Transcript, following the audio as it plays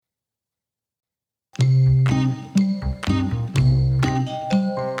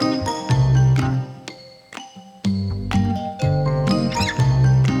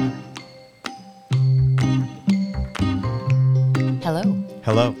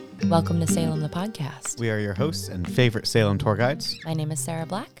Hello. Welcome to Salem, the podcast. We are your hosts and favorite Salem tour guides. My name is Sarah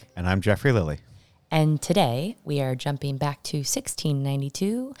Black. And I'm Jeffrey Lilly. And today we are jumping back to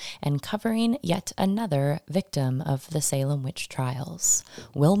 1692 and covering yet another victim of the Salem witch trials,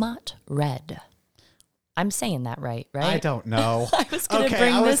 Wilmot Red. I'm saying that right? I don't know. I was going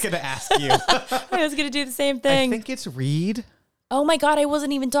to ask you. I was going to do the same thing. I think it's Reed. Oh my God, I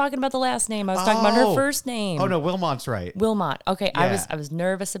wasn't even talking about the last name. I was talking about her first name. Oh no, Wilmot's right. Wilmot. Okay, Yeah. I was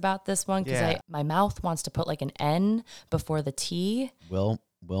nervous about this one because my mouth wants to put like an N before the T.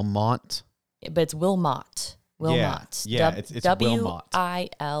 Wilmot. But it's Wilmot. Wilmot. Yeah, it's Wilmot.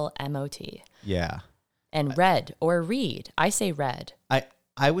 Wilmot. Yeah. And Red or Reed. I say Red.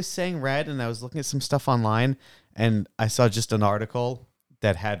 I was saying Red, and I was looking at some stuff online, and I saw just an article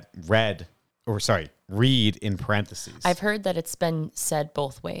that had Reed in parentheses. I've heard that it's been said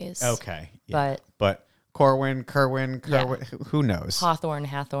both ways. Okay. Yeah. But Kerwin, who knows? Hathorn,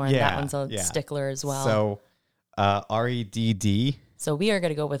 Yeah, that one's a stickler as well. So REDD. So we are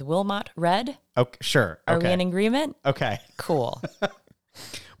going to go with Wilmot Red. Okay, sure. Are we in agreement? Okay. Cool.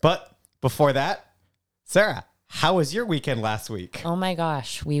 But before that, Sarah, how was your weekend last week? Oh my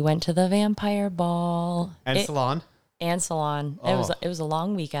gosh. We went to the vampire ball. Salon? And salon. Oh. It was a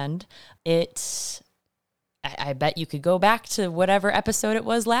long weekend. I bet you could go back to whatever episode it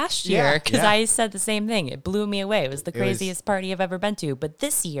was last year because I said the same thing. It blew me away. It was the craziest party I've ever been to. But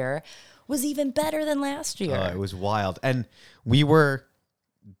this year was even better than last year. It was wild. And we were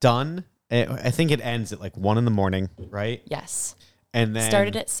done. I think it ends at like 1 a.m, right? Yes. And then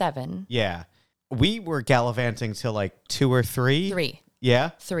started at 7. Yeah. We were gallivanting till like 2 or 3. 3. Yeah.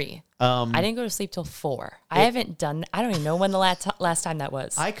 3. I didn't go to sleep till 4. I don't even know when the last time that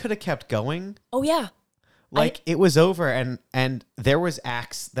was. I could have kept going. Oh yeah. It was over and there was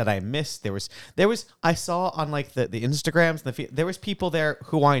acts that I missed. There was I saw on like the Instagrams and there was people there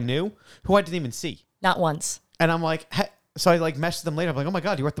who I knew who I didn't even see. Not once. And I'm like, hey, so I like messaged them later. I'm like, oh my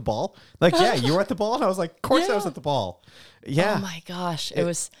God, you were at the ball? Like, yeah, you were at the ball? And I was like, of course I was at the ball. Yeah. Oh my gosh. It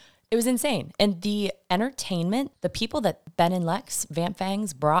was insane. And the entertainment, the people that Ben and Lex, Vamp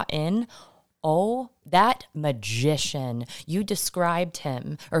Fangs, brought in, oh, that magician. You described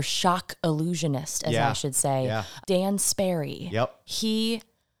him, or shock illusionist, as I should say. Yeah. Dan Sperry. Yep.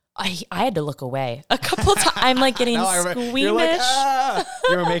 I had to look away a couple times. I'm like getting squeamish. You're like, ah!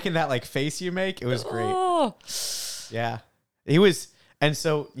 You were making that like face you make. It was great. Oh. Yeah. He was. And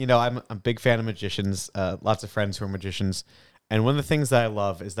so, I'm a big fan of magicians, lots of friends who are magicians. And one of the things that I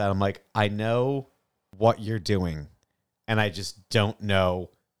love is that I'm like, I know what you're doing, and I just don't know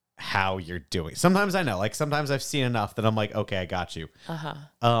how you're doing. Sometimes I know, like sometimes I've seen enough that I'm like, okay, I got you.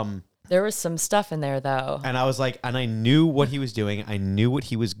 There was some stuff in there though. And I was like, and I knew what he was doing. I knew what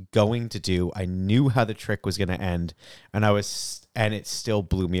he was going to do. I knew how the trick was going to end. And it still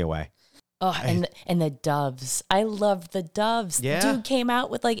blew me away. Oh, and the doves. I loved the doves. Yeah. Dude came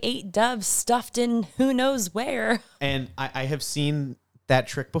out with like 8 doves stuffed in who knows where. And I have seen that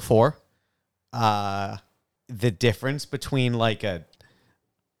trick before. The difference between like a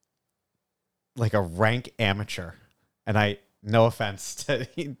rank amateur, and no offense to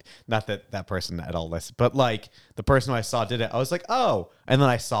not that person at all listen, but like the person who I saw did it, I was like, oh, and then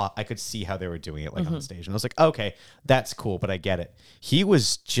I could see how they were doing it like on the stage, and I was like, okay, that's cool, but I get it. He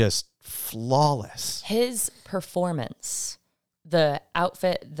was just flawless. His performance, the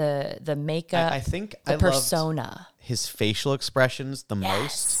outfit, the makeup, I think the I persona, loved his facial expressions the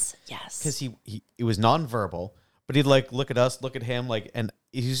most. Yes, because he was nonverbal, but he'd like look at us, look at him, like, and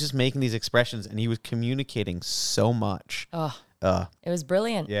he was just making these expressions, and he was communicating so much. It was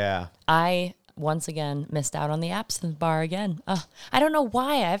brilliant. Yeah. I once again missed out on the absinthe bar again. I don't know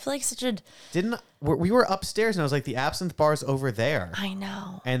why. I feel like such a... We were upstairs, and I was like, the absinthe bar's over there. I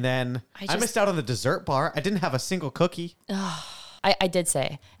know. And then I missed out on the dessert bar. I didn't have a single cookie. I did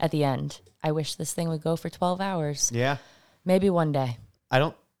say at the end, I wish this thing would go for 12 hours. Yeah. Maybe one day.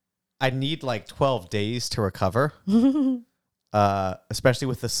 I need like 12 days to recover, especially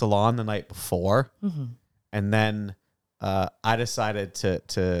with the salon the night before. Mm-hmm. And then I decided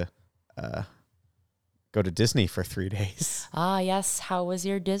to go to Disney for 3 days. Yes. How was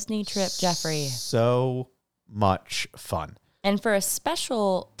your Disney trip, Jeffrey? So much fun. And for a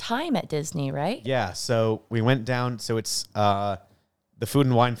special time at Disney, right? Yeah. So we went down. So it's the Food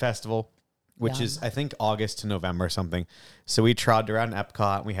and Wine Festival, which is, I think, August to November or something. So we trotted around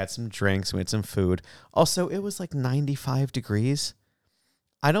Epcot, and we had some drinks, we had some food. Also, it was like 95 degrees.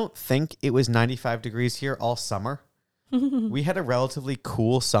 I don't think it was 95 degrees here all summer. We had a relatively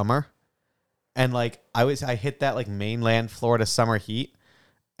cool summer. And like I hit that like mainland Florida summer heat,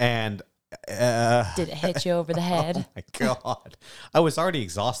 and Did it hit you over the head? Oh my God. I was already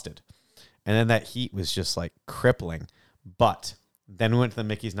exhausted. And then that heat was just like crippling. But then we went to the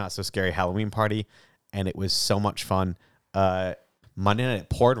Mickey's Not So Scary Halloween party, and it was so much fun. Monday night it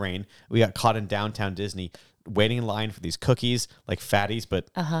poured rain. We got caught in downtown Disney waiting in line for these cookies, like fatties, but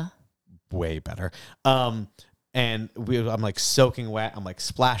way better. I'm like soaking wet. I'm like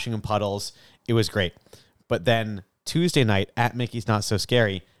splashing in puddles. It was great. But then Tuesday night at Mickey's Not So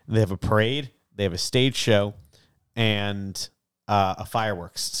Scary, they have a parade, they have a stage show, and a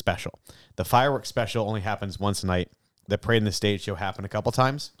fireworks special. The fireworks special only happens once a night. The parade and the stage show happen a couple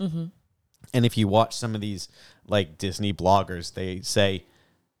times. Mm-hmm. And if you watch some of these like Disney bloggers, they say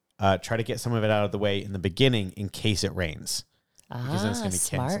try to get some of it out of the way in the beginning in case it rains. Because then it's going to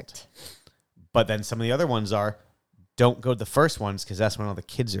be canceled. But then some of the other ones are don't go to the first ones because that's when all the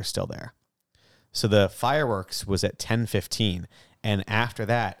kids are still there. So the fireworks was at 10:15. And after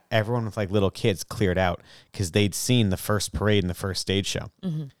that, everyone with like little kids cleared out because they'd seen the first parade and the first stage show.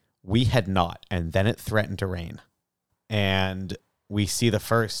 Mm-hmm. We had not. And then it threatened to rain. And we see the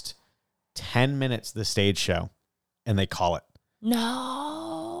first 10 minutes of the stage show and they call it.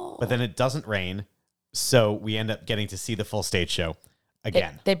 No. But then it doesn't rain. So we end up getting to see the full stage show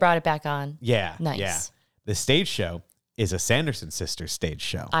again. They brought it back on. Yeah. Nice. Yeah. The stage show is a Sanderson Sisters stage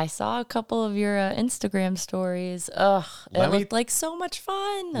show. I saw a couple of your Instagram stories. Ugh, it looked like so much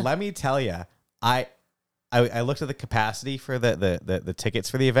fun. Let me tell you, I looked at the capacity for the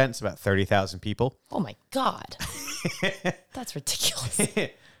tickets for the event. It's about 30,000 people. Oh my God. That's ridiculous.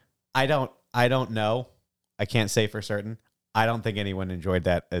 I don't know. I can't say for certain. I don't think anyone enjoyed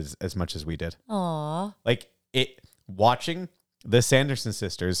that as much as we did. Aw. Like watching the Sanderson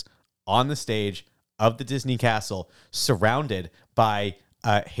sisters on the stage of the Disney Castle, surrounded by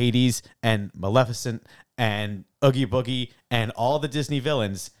Hades and Maleficent and Oogie Boogie and all the Disney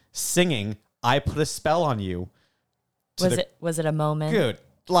villains singing "I Put a Spell on You." Was it a moment? Dude,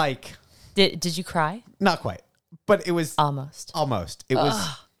 like, did you cry? Not quite, but it was almost. It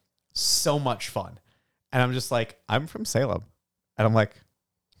was so much fun, and I'm just like, I'm from Salem, and I'm like,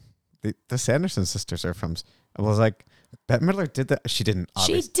 the Sanderson sisters are from. I was like, Bette Midler did that. She didn't.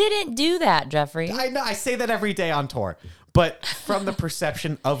 Obviously. She didn't do that, Jeffrey. I know. I say that every day on tour, but from the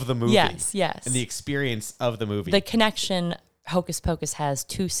perception of the movie, yes, and the experience of the movie, the connection Hocus Pocus has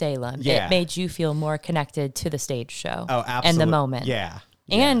to Salem, it made you feel more connected to the stage show. Oh, absolutely. And the moment, yeah.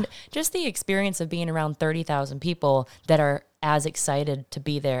 And just the experience of being around 30,000 people that are as excited to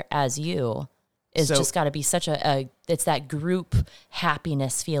be there as you. It's just got to be such it's that group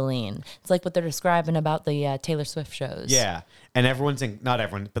happiness feeling. It's like what they're describing about the Taylor Swift shows. Yeah. And not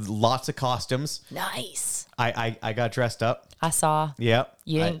everyone, but lots of costumes. Nice. I got dressed up. I saw. Yep.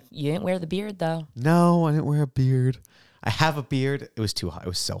 You didn't wear the beard though. No, I didn't wear a beard. I have a beard. It was too hot. It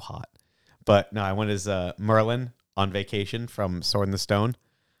was so hot. But no, I went as Merlin on vacation from Sword in the Stone.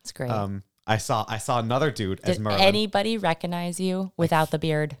 It's great. I saw another dude as Merlin. Did anybody recognize you without the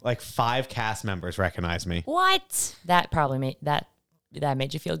beard? Like 5 cast members recognized me. What? That probably made that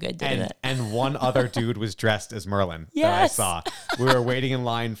made you feel good, didn't it? And one other dude was dressed as Merlin yes. that I saw. We were waiting in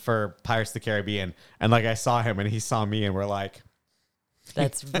line for Pirates of the Caribbean, and like I saw him and he saw me, and we're like,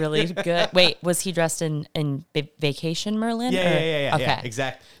 that's really good. Wait, was he dressed in Vacation Merlin? Yeah. Okay. Yeah,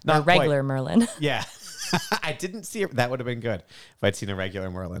 exactly. Not regular Merlin. Yeah. I didn't see it. That would have been good if I'd seen a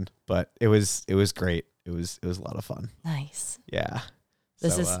regular Merlin, but it was great. It was a lot of fun. Nice. Yeah.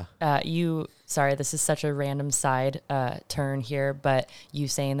 This is this is such a random side turn here, but you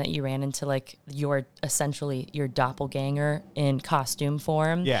saying that you ran into like essentially your doppelganger in costume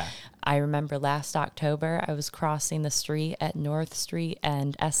form. Yeah. I remember last October I was crossing the street at North Street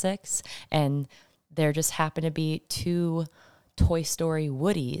and Essex, and there just happened to be 2 Toy Story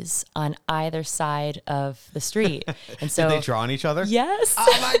Woodies on either side of the street. And so did they draw on each other? Yes.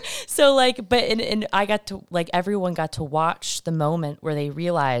 Oh my. So and I got to everyone got to watch the moment where they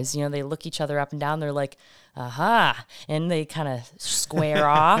realize, they look each other up and down. They're like, aha. And they kind of square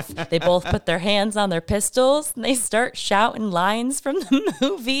off. They both put their hands on their pistols and they start shouting lines from the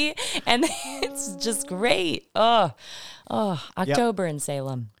movie. And it's just great. October in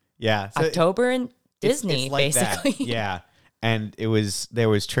Salem. Yeah. So October in Disney, it's like basically. That. Yeah. And there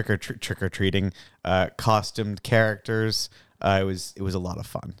was trick or treating, costumed characters. It was a lot of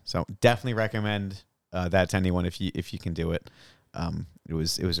fun. So definitely recommend that to anyone if you can do it. It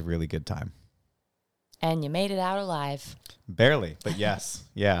was a really good time. And you made it out alive. Barely, but yes,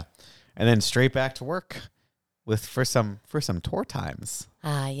 yeah. And then straight back to work for some tour times.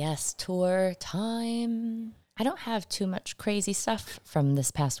 Ah, yes, tour time. I don't have too much crazy stuff from this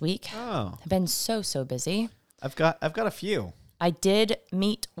past week. Oh, I've been so busy. I've got a few. I did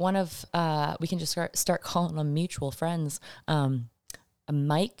meet one of, we can just start calling them mutual friends.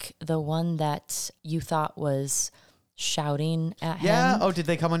 Mike, the one that you thought was shouting at him. Yeah. Oh, did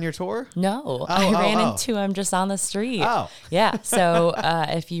they come on your tour? No, I ran into him just on the street. Oh. Yeah. So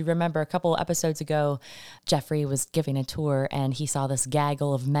if you remember a couple episodes ago, Jeffrey was giving a tour and he saw this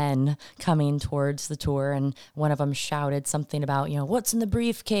gaggle of men coming towards the tour. And one of them shouted something about, what's in the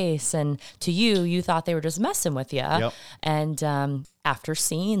briefcase? And to you thought they were just messing with you. Yep. And after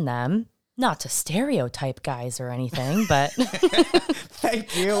seeing them, not to stereotype guys or anything, but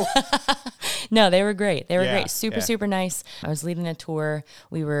Thank you. no, they were great. They were Yeah, great. Super nice. I was leading a tour.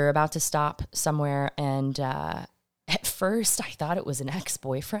 We were about to stop somewhere, and at first I thought it was an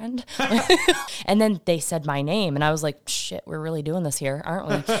ex-boyfriend. And then they said my name, and I was like, shit, we're really doing this here, aren't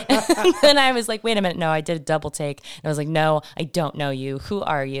we? And then I was like, wait a minute. No, I did a double take. And I was like, no, I don't know you. Who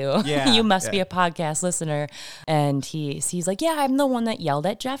are you? Yeah, You must be a podcast listener. And he's like, yeah, I'm the one that yelled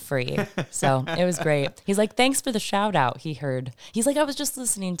at Jeffrey. So it was great. He's like, thanks for the shout out. He heard. He's like, I was just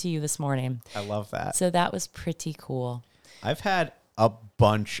listening to you this morning. I love that. So that was pretty cool. I've had a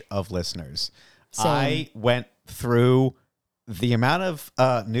bunch of listeners. Same. I went through the amount of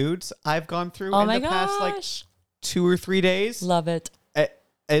nudes I've gone through in the past 2 or 3 days. Love it.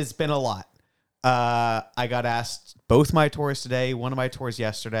 It's been a lot. I got asked both my tours today, one of my tours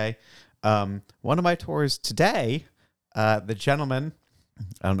yesterday. One of my tours today, the gentleman,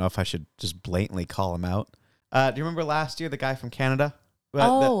 I don't know if I should just blatantly call him out. Do you remember last year, the guy from Canada?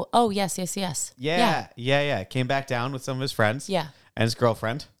 Yes. Yeah. Came back down with some of his friends. Yeah. And his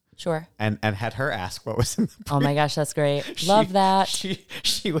girlfriend. Sure. And had her ask what was in the brief. Oh my gosh, that's great. Love that.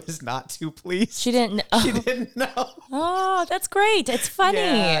 She was not too pleased. She didn't. She didn't know. Oh, that's great. It's funny.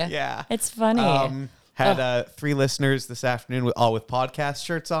 Yeah. It's funny. Had 3 listeners this afternoon, all with podcast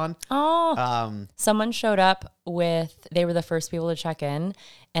shirts on. Oh, someone showed up they were the first people to check in,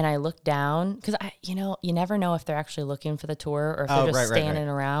 and I looked down because you never know if they're actually looking for the tour or if they're just standing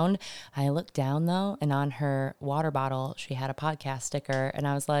around. I looked down though, and on her water bottle, she had a podcast sticker, and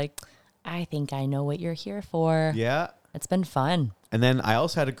I was like, I think I know what you're here for. Yeah. It's been fun. And then I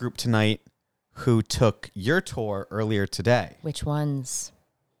also had a group tonight who took your tour earlier today. Which ones?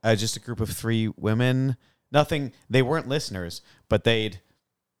 Just a group of 3 women. They weren't listeners, but they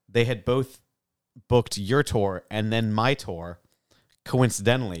had both booked your tour and then my tour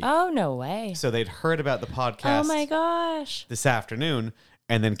coincidentally. Oh, no way. So they'd heard about the podcast. Oh my gosh. This afternoon,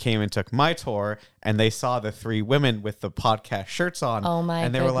 and then came and took my tour, and they saw the 3 women with the podcast shirts on. Oh my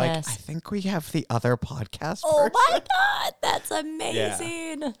And they were like, I goodness. think we have the other podcast Oh person. my God. That's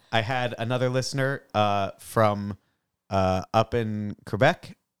amazing. Yeah. I had another listener from up in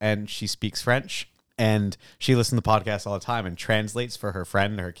Quebec, and she speaks French, and she listens to the podcast all the time and translates for her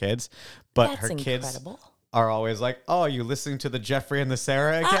friend and her kids. But That's her incredible. kids are always like, oh, are you listening to the Jeffrey and the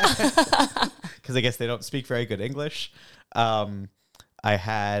Sarah again? Because I guess they don't speak very good English. I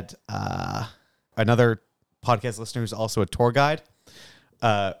had another podcast listener who's also a tour guide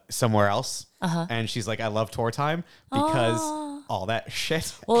somewhere else. And she's like, I love tour time because all that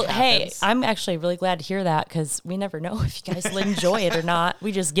shit Well, happens. hey, I'm actually really glad to hear that because we never know if you guys will enjoy it or not.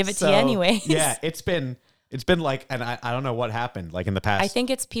 We just give it to you anyways. Yeah, it's been like, and I don't know what happened like in the past. I think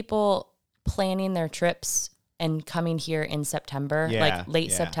it's people planning their trips and coming here in September, like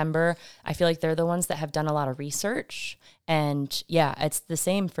late September. I feel like they're the ones that have done a lot of research. And yeah, it's the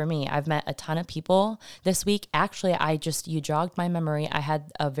same for me. I've met a ton of people this week. Actually, you jogged my memory. I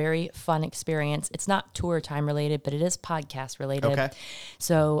had a very fun experience. It's not tour time related, but it is podcast related. Okay.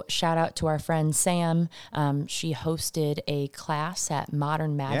 So shout out to our friend Sam. She hosted a class at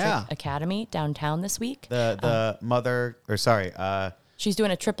Modern Magic Academy downtown this week. She's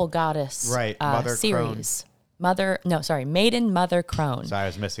doing a triple goddess Mother series. Maiden, Mother, Crone. Sorry, I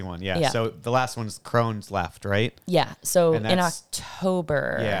was missing one. Yeah. So the last one's Crohn's left, right? Yeah. So in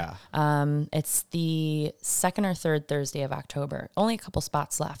October. Yeah. It's the 2nd or 3rd Thursday of October. Only a couple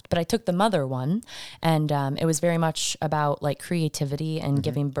spots left. But I took the Mother one, and it was very much about like creativity and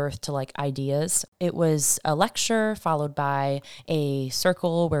giving birth to like ideas. It was a lecture followed by a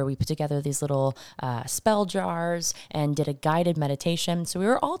circle where we put together these little spell jars and did a guided meditation. So we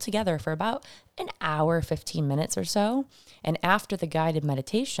were all together for about an hour, 15 minutes or so. And after the guided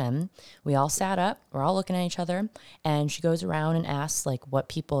meditation, we all sat up, we're all looking at each other, and she goes around and asks like what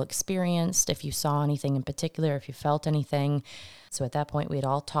people experienced, if you saw anything in particular, if you felt anything. So at that point, we had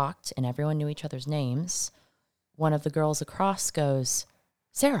all talked and everyone knew each other's names. One of the girls across goes,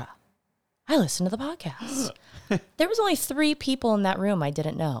 Sarah, I listened to the podcast. There was only 3 people in that room I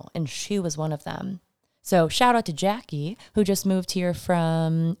didn't know, and she was one of them. So shout out to Jackie, who just moved here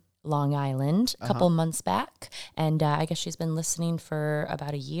from Long Island a couple months back. And I guess she's been listening for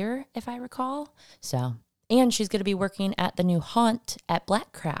about a year, if I recall. So, and she's going to be working at the new Haunt at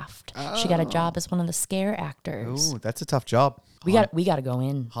Blackcraft. She got a job as one of the scare actors. Ooh, that's a tough job. We got to go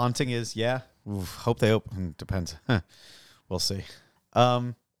in. Haunting is, yeah. Oof, hope they open. Depends. We'll see.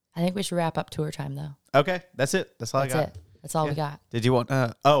 I think we should wrap up tour time, though. Okay, that's it. That's all I got. That's it. That's all we got. Did you want...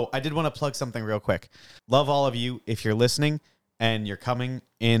 I did want to plug something real quick. Love all of you. If you're listening and you're coming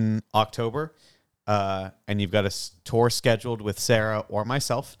in October and you've got a tour scheduled with Sarah or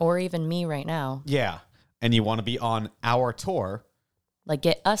myself. Or even me right now. Yeah. And you want to be on our tour. Like,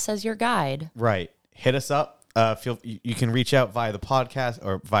 get us as your guide. Right. Hit us up. You can reach out via the podcast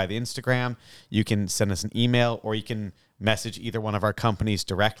or via the Instagram. You can send us an email, or you can message either one of our companies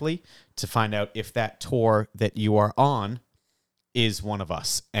directly to find out if that tour that you are on is one of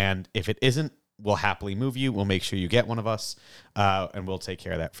us. And if it isn't, we'll happily move you. We'll make sure you get one of us, and we'll take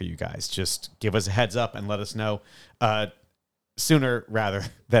care of that for you guys. Just give us a heads up and let us know sooner rather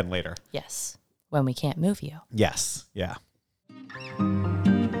than later. Yes. When we can't move you. Yes. Yeah.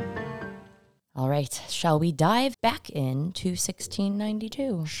 All right. Shall we dive back into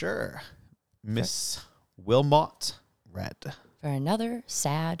 1692? Sure. Miss Wilmot Red. For another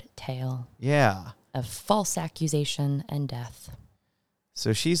sad tale. Yeah. Of false accusation and death.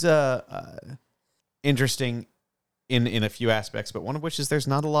 So she's interesting in a few aspects, but one of which is there's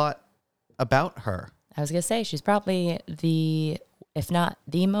not a lot about her. I was going to say, she's probably if not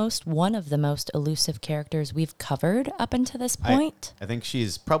the most, one of the most elusive characters we've covered up until this point. I think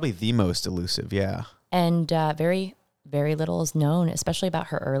she's probably the most elusive, yeah. And very, very little is known, especially about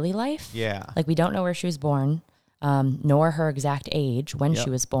her early life. Yeah. Like, we don't know where she was born, nor her exact age when she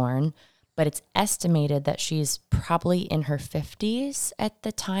was born, but it's estimated that she's probably in her 50s at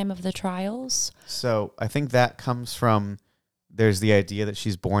the time of the trials. So I think that comes from, there's the idea that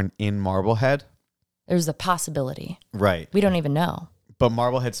she's born in Marblehead. There's a possibility. Right. We don't even know. But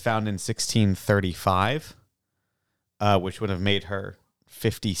Marblehead's found in 1635, which would have made her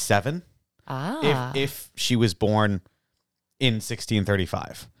 57. If she was born in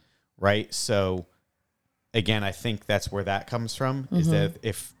 1635, right? So, again, I think that's where that comes from, is that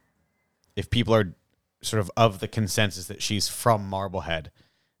if people are sort of the consensus that she's from Marblehead,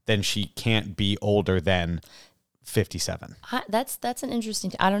 then she can't be older than 57. That's an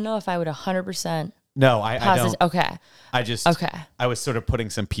interesting... I don't know if I would 100%... No, I don't. Okay. I was sort of putting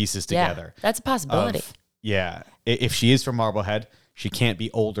some pieces together. That's a possibility. If she is from Marblehead, she can't be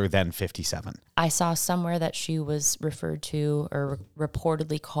older than 57. I saw somewhere that she was referred to or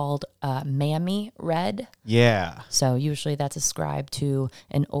reportedly called Mammy Red. Yeah. So usually that's ascribed to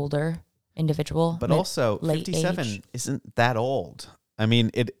an older individual. But also, 57 age. Isn't that old. I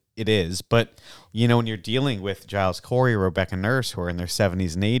mean, it is. But, when you're dealing with Giles Corey or Rebecca Nurse, who are in their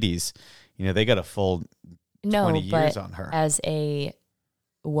 70s and 80s, they got a full 20 years on her. As a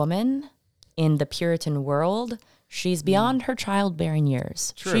woman in the Puritan world, she's beyond her childbearing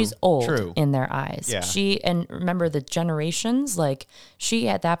years. True, she's old in their eyes. Yeah. And remember the generations, like she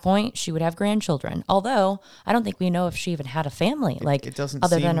at that point, she would have grandchildren. Although I don't think we know if she even had a family, it doesn't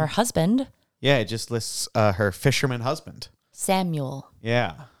other than her husband. Yeah, it just lists her fisherman husband. Samuel.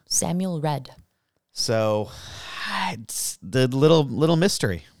 Yeah. Samuel Red. So it's the little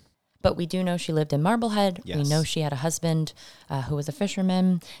mystery. But we do know she lived in Marblehead. Yes. We know she had a husband who was a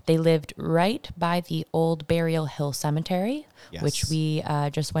fisherman. They lived right by the old Burial Hill Cemetery, which we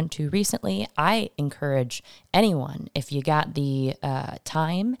just went to recently. I encourage anyone, if you got the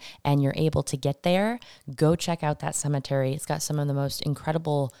time and you're able to get there, go check out that cemetery. It's got some of the most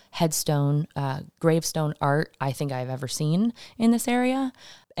incredible headstone, gravestone art I think I've ever seen in this area.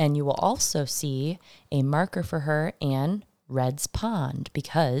 And you will also see a marker for her and Red's Pond,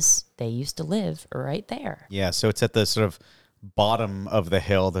 because they used to live right there. Yeah, so it's at the sort of bottom of the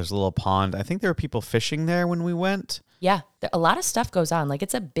hill. There's a little pond. I think there were people fishing there when we went. Yeah, a lot of stuff goes on. Like,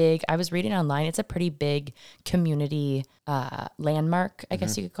 I was reading online, it's a pretty big community landmark, I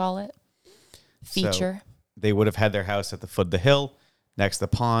guess you could call it. Feature. So they would have had their house at the foot of the hill, next to the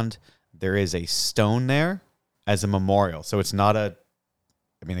pond. There is a stone there as a memorial. So it's not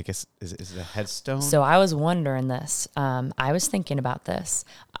I guess, is it a headstone? So I was wondering this. I was thinking about this.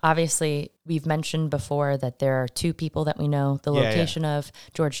 Obviously, we've mentioned before that there are two people that we know the location of,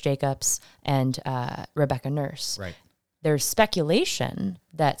 George Jacobs and Rebecca Nurse. Right. There's speculation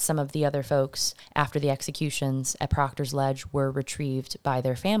that some of the other folks after the executions at Proctor's Ledge were retrieved by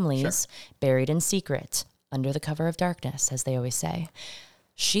their families, buried in secret, under the cover of darkness, as they always say.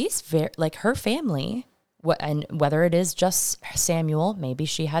 She's her family And whether it is just Samuel, maybe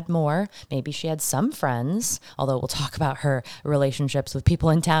she had more, maybe she had some friends, although we'll talk about her relationships with people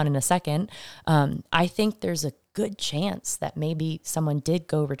in town in a second. I think there's a good chance that maybe someone did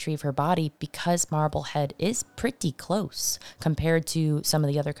go retrieve her body because Marblehead is pretty close compared to some of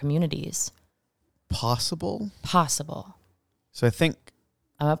the other communities. Possible. So I think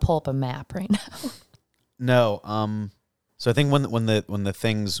I'm gonna pull up a map right now. No. So I think when the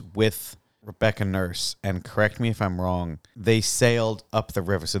things with Rebecca Nurse, and correct me if I'm wrong, they sailed up the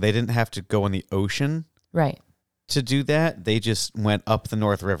river, so they didn't have to go in the ocean, Right. to do that. They just went up the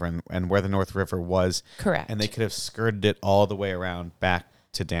North River and where the North River was. Correct. And they could have skirted it all the way around back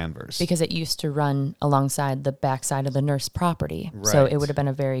to Danvers. Because it used to run alongside the backside of the Nurse property. So Right. it would have been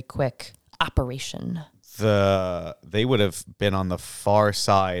a very quick operation. They would have been on the far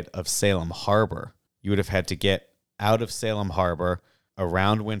side of Salem Harbor. You would have had to get out of Salem Harbor,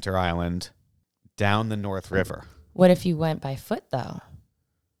 around Winter Island, down the North River. What if you went by foot, though?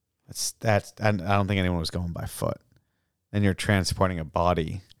 I don't think anyone was going by foot. Then you're transporting a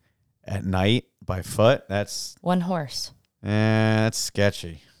body at night by foot. That's One horse. that's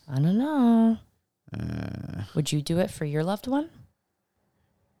sketchy. I don't know. Would you do it for your loved one?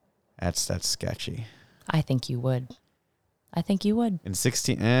 That's sketchy. I think you would. In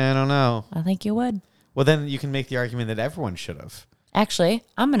 16, I don't know. I think you would. Well, then you can make the argument that everyone should have. Actually,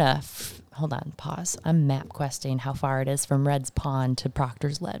 I'm going to... hold on, pause. I'm map questing how far it is from Red's Pond to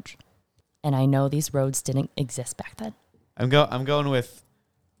Proctor's Ledge. And I know these roads didn't exist back then. I'm going with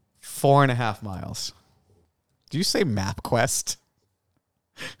 4.5 miles. Do you say map quest?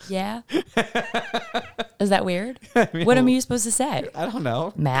 Yeah. Is that weird? I mean, What am you supposed to say? I don't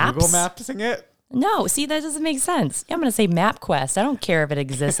know. Maps? Google Mapping it? No, see, that doesn't make sense. I'm going to say MapQuest. I don't care if it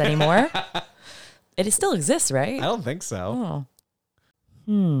exists anymore. It still exists, right? I don't think so.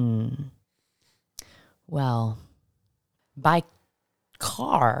 Oh. Well, by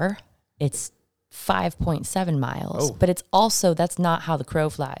car, it's 5.7 miles. Oh. But it's also, that's not how the crow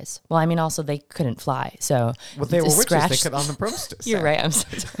flies. Well, I mean, also, they couldn't fly. So, Well, they were the witches. They could on the broomstick. You're right. I'm so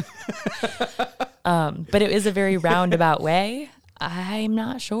sorry. But it is a very roundabout way. I'm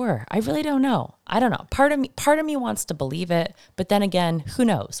not sure. I really don't know. I don't know. Part of me wants to believe it, but then again, who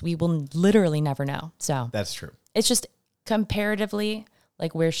knows? We will literally never know. So That's true. it's just comparatively,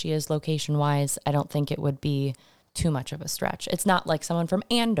 like where she is location wise, I don't think it would be too much of a stretch. It's not like someone from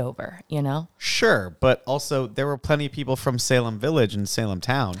Andover, you know? Sure, but also there were plenty of people from Salem Village and Salem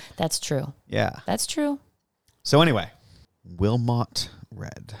Town. That's true. Yeah. That's true. So anyway, Wilmot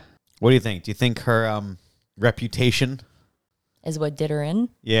Red. What do you think? Do you think her reputation? Is what did her in?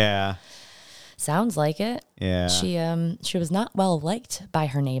 Yeah. Sounds like it. Yeah. She was not well liked by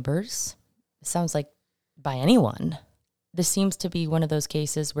her neighbors. Sounds like by anyone. This seems to be one of those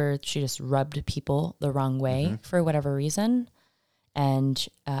cases where she just rubbed people the wrong way for whatever reason, and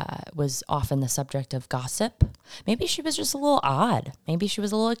was often the subject of gossip. Maybe she was just a little odd. Maybe she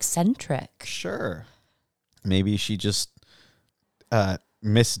was a little eccentric. Sure. Maybe she just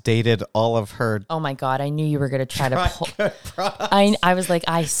misdated all of her. Oh my God, I knew you were going to try to pull. products. I was like,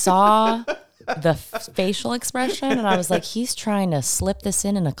 I saw the facial expression and I was like, he's trying to slip this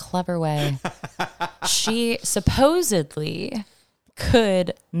in a clever way. She supposedly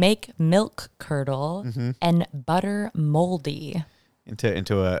could make milk curdle and butter moldy.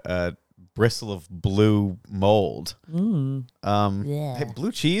 into a bristle of blue mold. Yeah. Hey,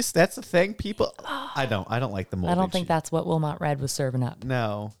 blue cheese, that's the thing. People, I don't like the moldy I don't think cheese. that's what Wilmot Red was serving up.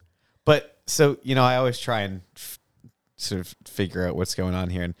 No. But so, I always try and sort of figure out what's going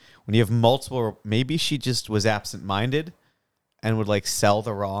on here. And when you have multiple, maybe she just was absent-minded and would like sell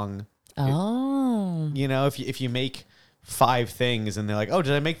the wrong. Oh. If you make 5 things and they're like, oh,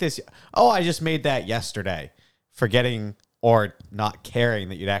 did I make this? Oh, I just made that yesterday. Forgetting or not caring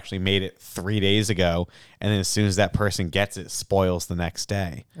that you'd actually made it 3 days ago. And then as soon as that person gets it, spoils the next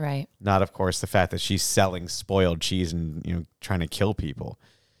day. Right. Not, of course, the fact that she's selling spoiled cheese and, trying to kill people.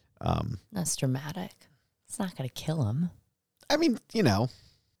 That's dramatic. It's not going to kill him. I mean, it's going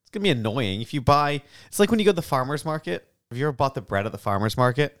to be annoying. If you buy, it's like when you go to the farmer's market. Have you ever bought the bread at the farmer's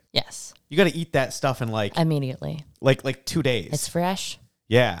market? Yes. You got to eat that stuff in Immediately. like 2 days. It's fresh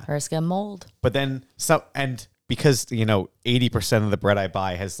Yeah. or it's going to mold. But then because 80% of the bread I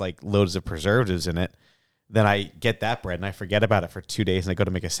buy has like loads of preservatives in it, then I get that bread and I forget about it for 2 days and I go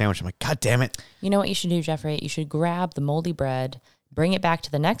to make a sandwich. I'm like, God damn it. You know what you should do, Jeffrey? You should grab the moldy bread, bring it back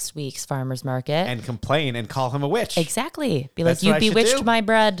to the next week's farmer's market. And complain and call him a witch. Exactly. Be like, That's you what I should bewitched do. my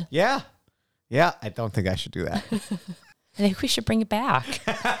bread. Yeah. Yeah. I don't think I should do that. I think we should bring it back.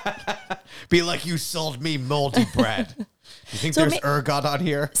 Be like, you sold me moldy bread. You think there's ergot on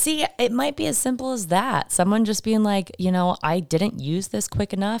here? See, it might be as simple as that. Someone just being like, I didn't use this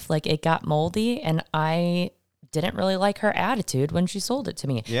quick enough. Like it got moldy and I didn't really like her attitude when she sold it to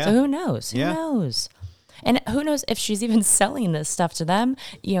me. Yeah. So who knows? Who knows? And who knows if she's even selling this stuff to them?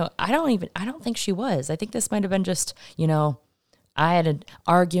 I don't think she was. I think this might have been just, I had an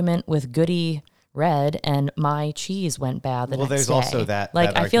argument with Goody Red and my cheese went bad the next day. Well, there's also that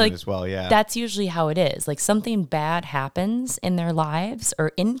like, that I feel like as well, yeah. that's usually how it is. Like something bad happens in their lives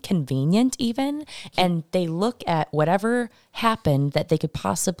or inconvenient even, and they look at whatever happened that they could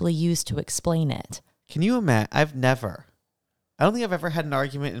possibly use to explain it. Can you imagine? I don't think I've ever had an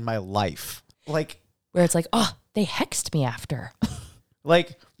argument in my life. Like, where it's like, oh, they hexed me after.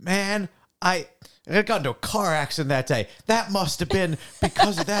 Like, man, I got into a car accident that day. That must have been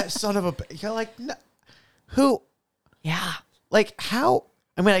because of that son of a... You're like, no, who? Yeah. Like, how?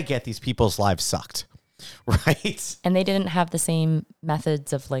 I mean, I get these people's lives sucked, right? And they didn't have the same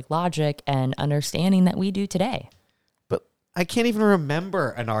methods of like logic and understanding that we do today. But I can't even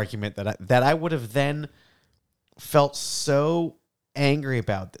remember an argument that I would have then felt so angry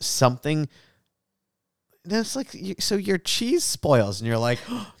about. Something that's like, so your cheese spoils and you're like,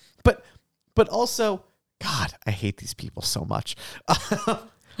 but also, God, I hate these people so much.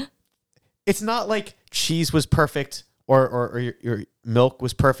 It's not like cheese was perfect or your milk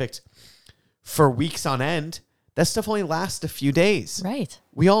was perfect for weeks on end. That stuff only lasts a few days. Right.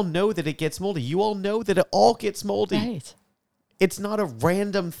 We all know that it gets moldy. You all know that it all gets moldy. Right. It's not a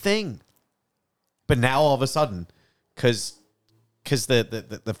random thing. But now all of a sudden, because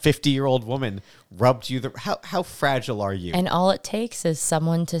the 50-year-old woman rubbed you how fragile are you? And all it takes is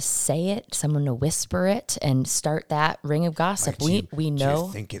someone to say it, someone to whisper it, and start that ring of gossip. We know. Do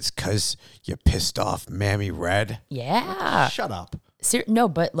you think it's because you pissed off Mammy Red? Yeah. Shut up. No,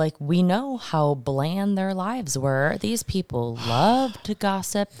 but like we know how bland their lives were. These people love to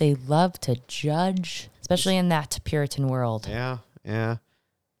gossip. They love to judge, especially in that Puritan world. Yeah.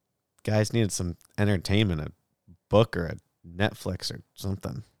 Guys needed some entertainment, a book or a Netflix or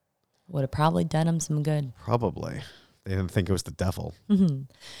something. Would have probably done them some good. Probably. They didn't think it was the devil. Mm-hmm.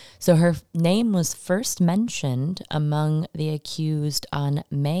 So her name was first mentioned among the accused on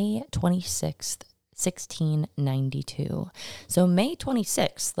May 26th, 1692. So May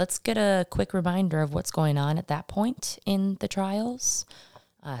 26th, let's get a quick reminder of what's going on at that point in the trials.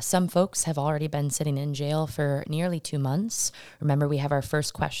 Some folks have already been sitting in jail for nearly 2 months. Remember, we have our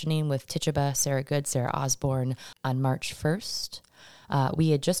first questioning with Tituba, Sarah Good, Sarah Osborne on March 1st.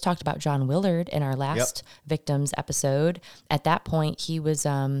 We had just talked about John Willard in our last victims episode. At that point, he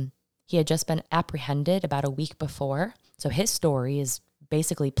had just been apprehended about a week before. So his story is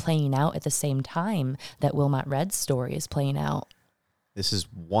basically playing out at the same time that Wilmot Red's story is playing out. This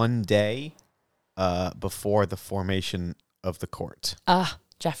is one day before the formation of the court.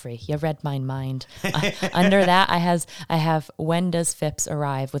 Jeffrey, you read my mind. Under that, I have when does Phipps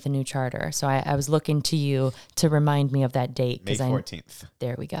arrive with a new charter? So I was looking to you to remind me of that date. May 14th.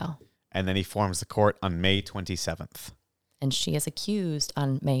 There we go. And then he forms the court on May 27th. And she is accused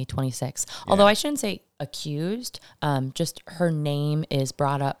on May 26th. Yeah. Although I shouldn't say accused, just her name is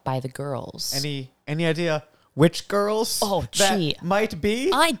brought up by the girls. Any idea which girls that might be?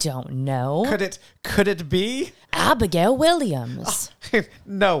 I don't know. Could it be? Abigail Williams. Oh,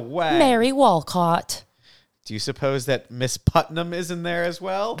 no way. Mary Walcott. Do you suppose that Miss Putnam is in there as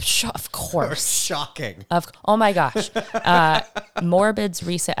well? Of course. Shocking. Oh my gosh. Morbid's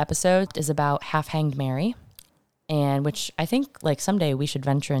recent episode is about half-hanged Mary. And which I think like someday we should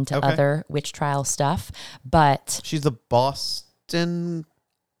venture into other witch trial stuff. But she's the Boston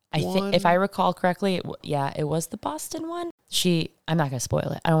I think, if I recall correctly, it was the Boston one. I'm not going to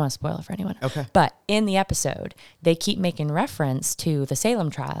spoil it. I don't want to spoil it for anyone. Okay. But in the episode, they keep making reference to the Salem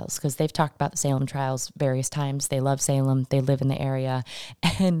trials because they've talked about the Salem trials various times. They love Salem. They live in the area.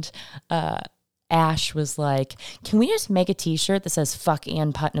 And Ash was like, can we just make a t-shirt that says fuck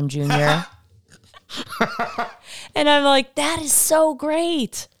Ann Putnam Jr.? And I'm like, that is so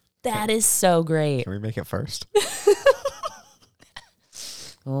great. That is so great. Can we make it first?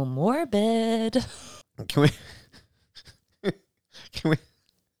 Oh, morbid. Can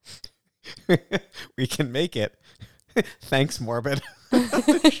we can make it. Thanks, morbid.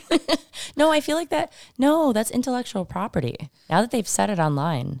 No, I feel like that. No, that's intellectual property. Now that they've said it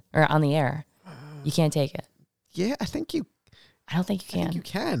online or on the air, you can't take it. Yeah, I don't think you can. I think you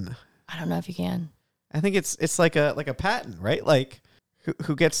can. I don't know if you can. I think it's like a patent, right? Like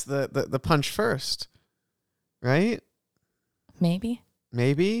who gets the punch first, right? Maybe.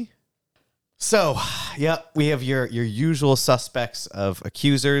 So, yeah, we have your usual suspects of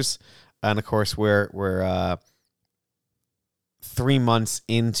accusers, and of course we're 3 months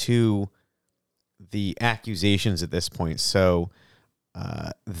into the accusations at this point. So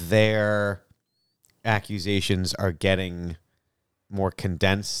their accusations are getting more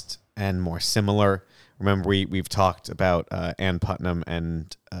condensed and more similar. Remember, we've talked about Ann Putnam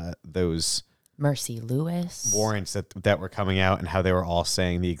and those Mercy Lewis warrants that were coming out, and how they were all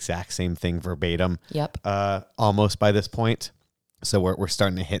saying the exact same thing verbatim. Yep. Almost by this point. So we're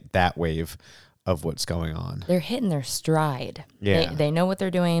starting to hit that wave of what's going on. They're hitting their stride. Yeah. They know what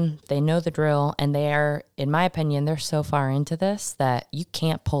they're doing. They know the drill. And they are, in my opinion, they're so far into this that you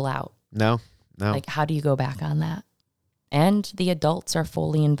can't pull out. No. Like, how do you go back on that? And the adults are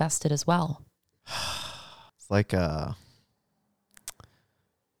fully invested as well. It's like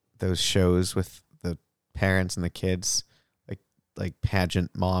those shows with the parents and the kids, like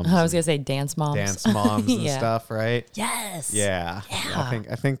pageant moms. I was gonna say dance moms. Dance moms and Yeah. stuff, right? Yes. Yeah. Yeah.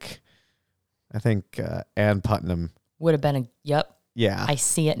 I think Ann Putnam. Would have been a yep. Yeah. I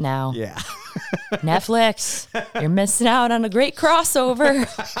see it now. Yeah. Netflix, you're missing out on a great crossover.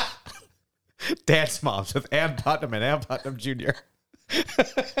 Dance moms with Ann Putnam and Ann Putnam Jr.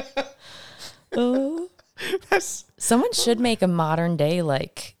 Oh. Someone should make a modern day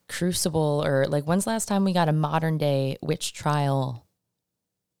like Crucible, or like, when's the last time we got a modern day witch trial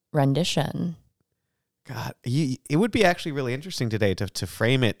rendition? God, it would be actually really interesting today to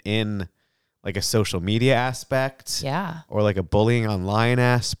frame it in like a social media aspect. Yeah. Or like a bullying online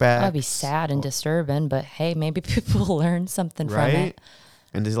aspect. That'd be sad and disturbing, but hey, maybe people will learn something from it.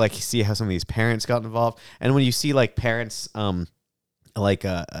 And to like see how some of these parents got involved. And when you see like parents like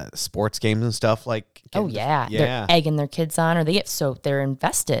sports games and stuff, like They're egging their kids on, or they're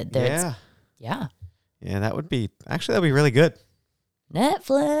invested. Yeah. That'd be really good.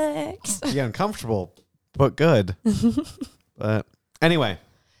 Netflix. Yeah, uncomfortable, but good. But anyway.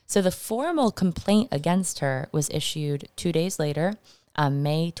 So the formal complaint against her was issued 2 days later on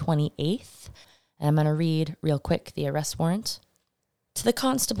May 28th. And I'm going to read real quick the arrest warrant. To the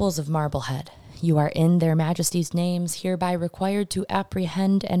constables of Marblehead, you are in their majesties' names hereby required to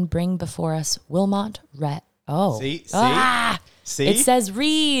apprehend and bring before us Wilmot Rhett. Oh. See? See? It says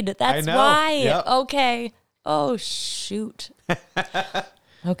read. That's I know. why. Yep. Okay. Oh, shoot.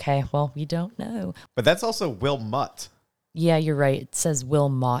 Okay, well, we don't know. But that's also Wilmot. Yeah, you're right. It says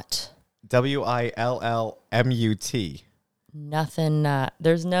Wilmot. Willmut. Nothing.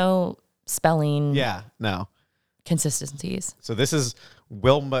 There's no spelling. Yeah, no. Consistencies. So this is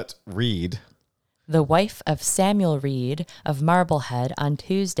Wilmot Reed. The wife of Samuel Reed of Marblehead on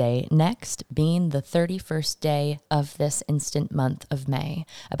Tuesday, next being the 31st day of this instant month of May,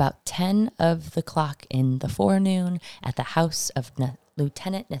 about 10 of the clock in the forenoon at the house of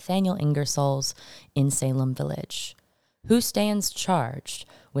Lieutenant Nathaniel Ingersolls in Salem Village, who stands charged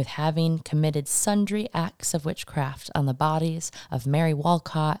with having committed sundry acts of witchcraft on the bodies of Mary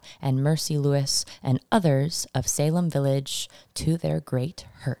Walcott and Mercy Lewis and others of Salem Village to their great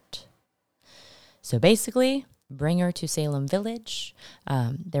hurt. So basically, bring her to Salem Village.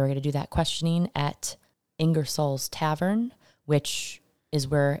 They were going to do that questioning at Ingersoll's Tavern, which is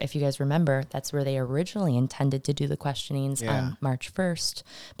where, if you guys remember, that's where they originally intended to do the questionings on March 1st,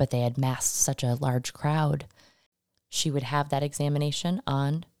 but they had massed such a large crowd. She would have that examination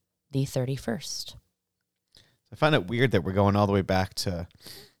on the 31st. I find it weird that we're going all the way back to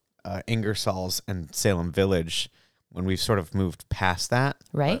Ingersoll's and Salem Village when we've sort of moved past that.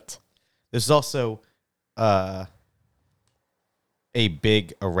 Right. There's also a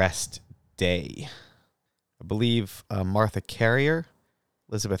big arrest day. I believe Martha Carrier,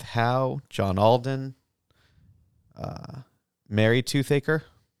 Elizabeth Howe, John Alden, Mary Toothaker,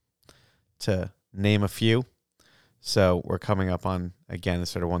 to name a few. So we're coming up on, again,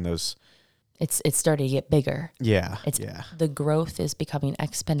 sort of one of those. It's starting to get bigger. Yeah. The growth is becoming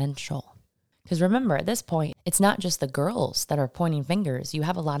exponential. Because remember, at this point, it's not just the girls that are pointing fingers. You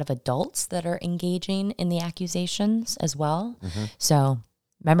have a lot of adults that are engaging in the accusations as well. Mm-hmm. So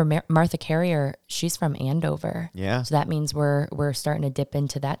remember, Martha Carrier, she's from Andover. Yeah. So that means we're starting to dip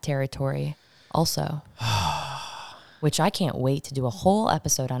into that territory also. Which I can't wait to do a whole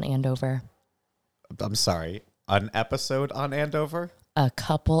episode on Andover. I'm sorry. An episode on Andover? A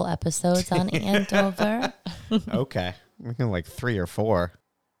couple episodes on Andover. Okay. We're going like 3 or 4.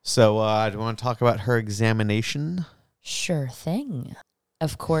 So do you want to talk about her examination? Sure thing.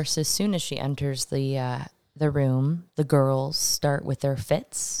 Of course, as soon as she enters the room, the girls start with their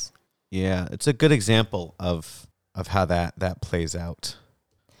fits. Yeah, it's a good example of how that plays out.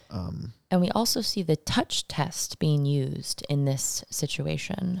 And we also see the touch test being used in this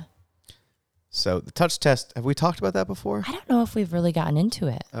situation. So the touch test, have we talked about that before? I don't know if we've really gotten into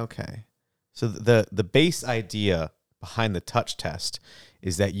it. Okay. So the base idea behind the touch test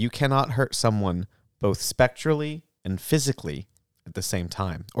is that you cannot hurt someone both spectrally and physically at the same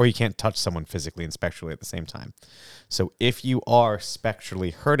time, or you can't touch someone physically and spectrally at the same time. So if you are spectrally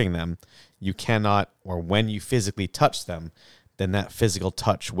hurting them, you cannot, or when you physically touch them, then that physical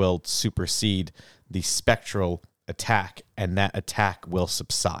touch will supersede the spectral attack, and that attack will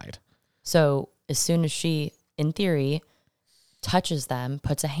subside. So as soon as she, in theory, touches them,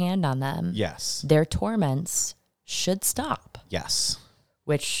 puts a hand on them, Yes. their torments should stop. Yes.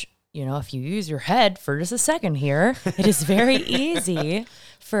 Which, you know, if you use your head for just a second here, it is very easy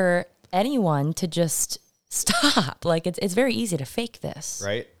for anyone to just stop. Like it's very easy to fake this.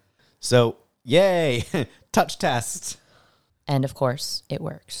 Right? So, yay, touch test. And of course, it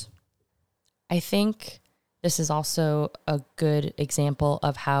works. I think this is also a good example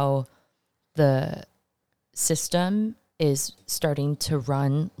of how the system is starting to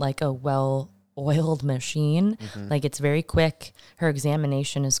run like a well-oiled machine. Like it's very quick. Her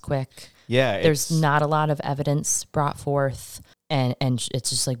examination is quick. Yeah. There's not a lot of evidence brought forth, and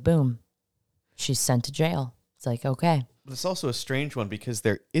it's just like, boom, she's sent to jail. It's like, okay. But it's also a strange one because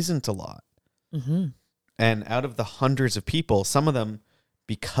there isn't a lot. Mm-hmm. And out of the hundreds of people, some of them,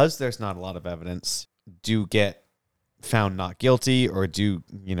 because there's not a lot of evidence, do get found not guilty or do,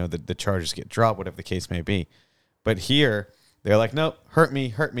 you know, the charges get dropped, whatever the case may be. But here, they're like, nope, hurt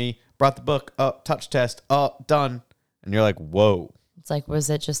me, brought the book, touch test, done. And you're like, whoa. It's like, was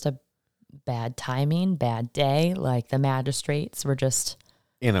it just a bad timing, bad day? Like the magistrates were just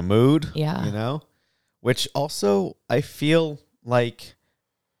In a mood, Yeah. you know? Which also, I feel like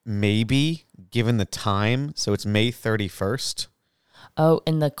maybe, given the time, so it's May 31st. Oh,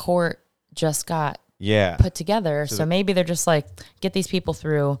 and the court just got Yeah. put together. So maybe they're just like, get these people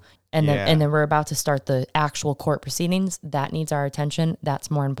through, and Yeah. then we're about to start the actual court proceedings. That needs our attention.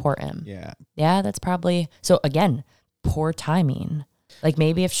 That's more important. Yeah. Yeah, that's probably so. Again, poor timing. Like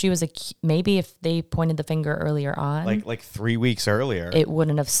maybe if she was maybe if they pointed the finger earlier on, Like 3 weeks earlier. it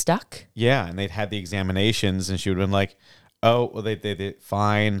wouldn't have stuck. Yeah, and they'd had the examinations, and she would have been like, oh, well, they did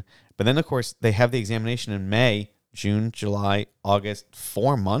fine. But then, of course, they have the examination in May, June, July, August,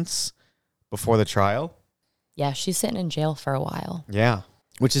 4 months before the trial. Yeah, she's sitting in jail for a while. Yeah,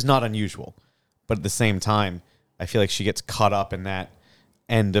 which is not unusual. But at the same time, I feel like she gets caught up in that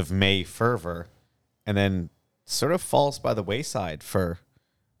end of May fervor and then sort of falls by the wayside for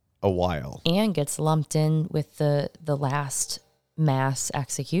a while. And gets lumped in with the last mass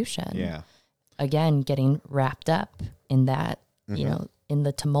execution. Yeah. Again, getting wrapped up in that, you know, in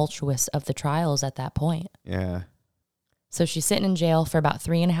the tumultuous of the trials at that point. Yeah. So she's sitting in jail for about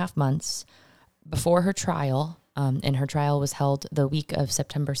 3.5 months before her trial. And her trial was held the week of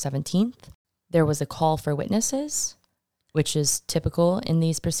September 17th. There was a call for witnesses, which is typical in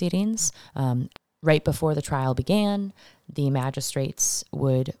these proceedings. Right before the trial began, the magistrates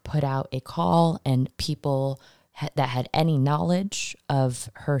would put out a call, and people that had any knowledge of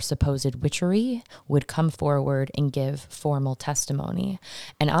her supposed witchery would come forward and give formal testimony.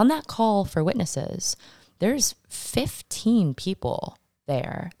 And on that call for witnesses, there's 15 people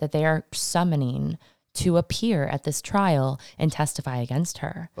there that they are summoning to appear at this trial and testify against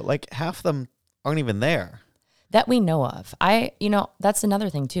her. But like half of them aren't even there. That we know of. That's another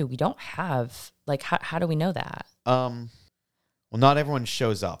thing too. We don't have, like, how do we know that? Well, not everyone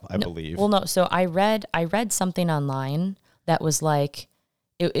shows up, I believe. Well, no. So I read something online that was like,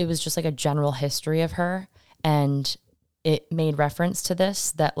 it was just like a general history of her. And it made reference to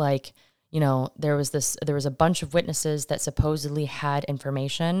this, that like, you know, there was a bunch of witnesses that supposedly had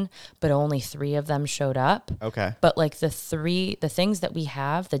information, but only 3 of them showed up. Okay. But like the things that we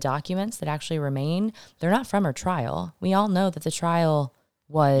have, the documents that actually remain, they're not from her trial. We all know that the trial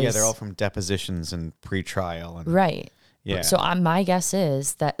was... Yeah, they're all from depositions and pre-trial. And, Right. Yeah. So my guess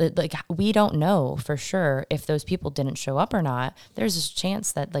is that like we don't know for sure if those people didn't show up or not. There's a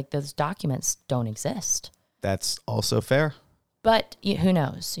chance that like those documents don't exist. That's also fair. But who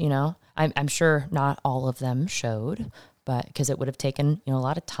knows, you know? I'm sure not all of them showed, but because it would have taken, you know, a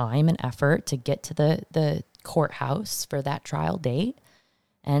lot of time and effort to get to the courthouse for that trial date.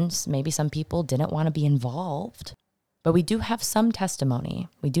 And maybe some people didn't want to be involved. But we do have some testimony.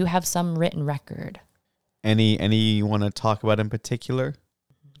 We do have some written record. Any you want to talk about in particular?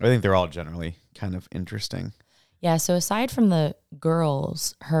 I think they're all generally kind of interesting. Yeah, so aside from the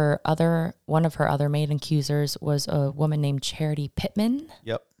girls, one of her other main accusers was a woman named Charity Pittman.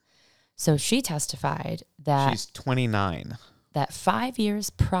 Yep. So she testified that She's 29. That 5 years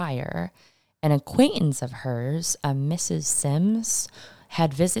prior, an acquaintance of hers, a Mrs. Sims,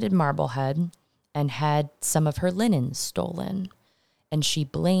 had visited Marblehead and had some of her linens stolen. And she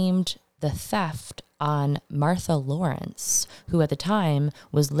blamed the theft on Martha Lawrence, who at the time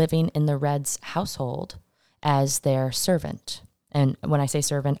was living in the Reds' household as their servant. And when I say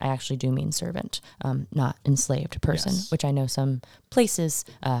servant, I actually do mean servant, not enslaved person, Yes. which I know some places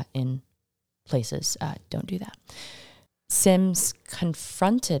don't do that. Sims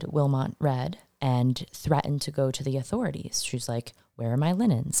confronted Wilmot Red and threatened to go to the authorities. She's like, "Where are my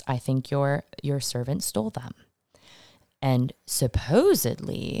linens? I think your servant stole them." And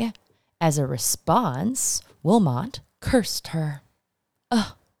supposedly, as a response, Wilmot cursed her.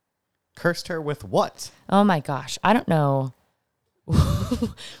 Ugh. Cursed her with what? Oh my gosh. I don't know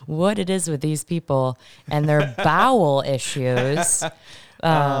what it is with these people and their bowel issues.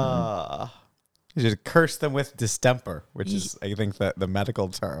 You should curse them with distemper, which is, I think, the medical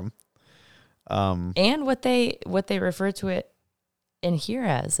term. And what they refer to it in here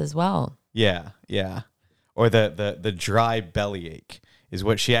as well. Yeah. Or the dry bellyache is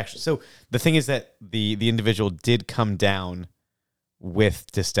what she actually. So the thing is that the individual did come down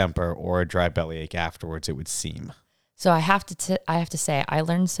with distemper or a dry bellyache afterwards, it would seem. So I have to say I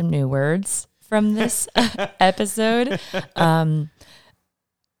learned some new words from this episode.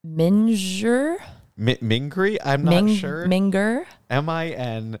 Minger. Mingre? I'm not sure. Minger.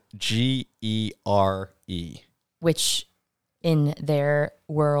 Mingere. Which in their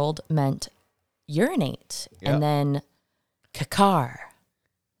world meant urinate. Yep. And then kakar.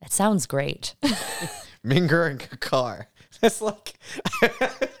 That sounds great. Minger and kakar. That's like...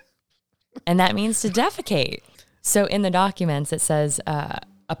 And that means to defecate. So in the documents, it says,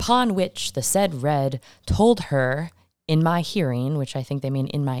 upon which the said Red told her in my hearing, which I think they mean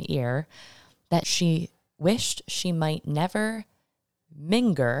in my ear, that she wished she might never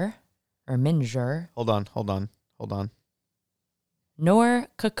minger or minger. Hold on. Nor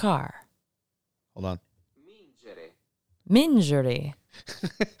kakar. Hold on. Mingery.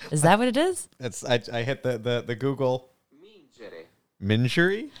 Is that what it is? That's I hit the Google.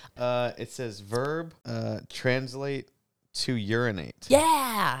 Mingery? It says verb translate to urinate.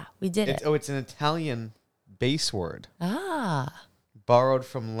 Yeah, we did it. It's an Italian base word. Ah. Borrowed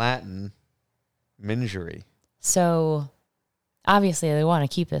from Latin mingery. So obviously they want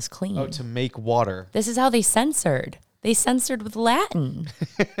to keep this clean. Oh, to make water. This is how they censored. They censored with Latin.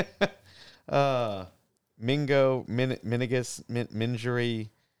 Mingo, minigus, mingery,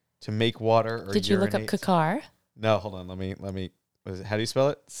 to make water or Did you look up urinate. kakar? No, hold on. Let me. What is it? How do you spell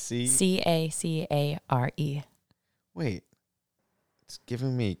it? Cacare. Wait, it's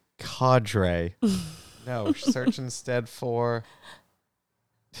giving me cadre. No, search instead for.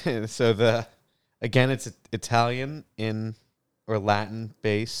 So it's Italian or Latin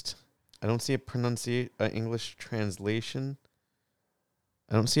based. I don't see a English translation.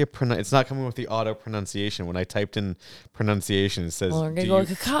 I don't see it's not coming with the auto pronunciation. When I typed in pronunciation, it says. Well, we're gonna go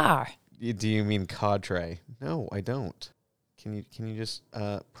with kakar. Do you mean cadre? No, I don't. Can you just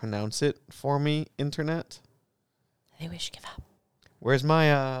pronounce it for me, internet? I think we should give up. Where's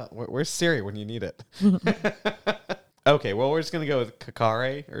my where's Siri when you need it? Okay, well, we're just gonna go with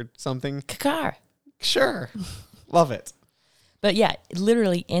kakare or something. Kakar. Sure, love it. But yeah,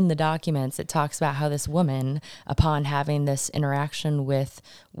 literally in the documents, it talks about how this woman, upon having this interaction with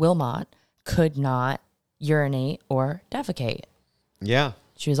Wilmot, could not urinate or defecate. Yeah.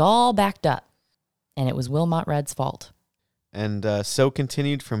 She was all backed up, and it was Wilmot Red's fault. And so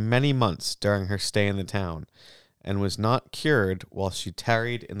continued for many months during her stay in the town, and was not cured while she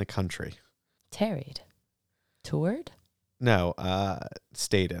tarried in the country. Tarried? Toured? No,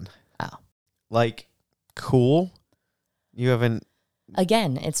 stayed in. Oh. Like, cool. You haven't...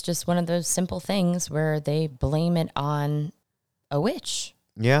 Again, it's just one of those simple things where they blame it on a witch.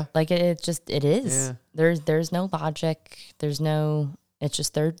 Yeah. Like it is. Yeah. There's no logic. It's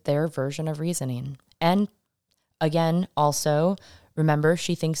just their version of reasoning. And again, also, remember,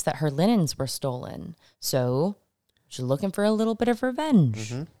 she thinks that her linens were stolen. So she's looking for a little bit of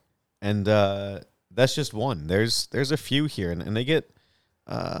revenge. Mm-hmm. And that's just one. There's a few here, and they get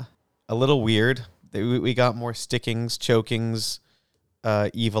a little weird. We got more stickings, chokings,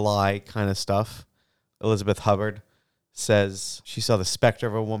 evil eye kind of stuff. Elizabeth Hubbard says she saw the specter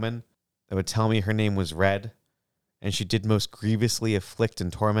of a woman that would tell me her name was Red, and she did most grievously afflict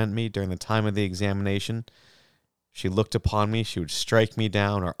and torment me during the time of the examination. She looked upon me, she would strike me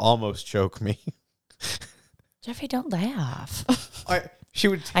down or almost choke me. Jeffrey, don't laugh. She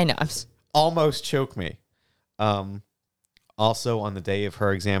would I know. almost choke me. Also, on the day of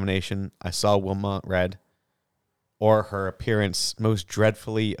her examination, I saw Wilmot Red, or her appearance, most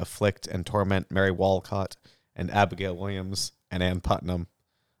dreadfully afflict and torment Mary Walcott and Abigail Williams and Ann Putnam.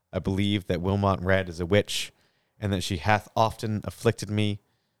 I believe that Wilmot Red is a witch, and that she hath often afflicted me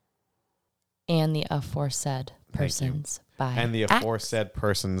And the aforesaid persons by And the acts. aforesaid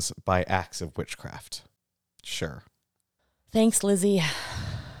persons by acts of witchcraft. Sure. Thanks, Lizzie.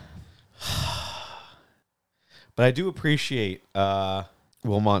 But I do appreciate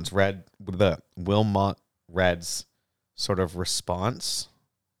Wilmot Red's sort of response.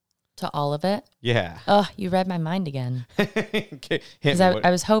 To all of it. Yeah. Oh, you read my mind again. Okay. Because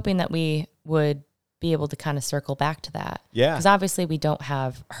I was hoping that we would be able to kind of circle back to that. Yeah. Because obviously we don't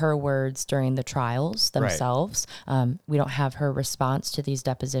have her words during the trials themselves. Right. We don't have her response to these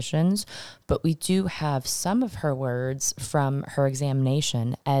depositions, but we do have some of her words from her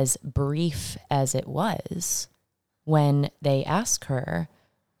examination, as brief as it was, when they ask her,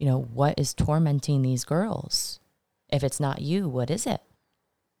 you know, what is tormenting these girls? If it's not you, what is it?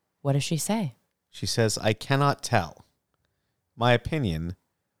 What does she say? She says, I cannot tell. My opinion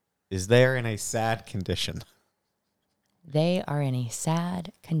is they are in a sad condition. They are in a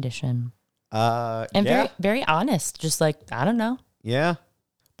sad condition. And very, very honest. Just like, I don't know. Yeah.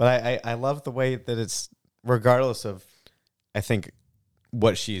 But I love the way that it's, regardless of, I think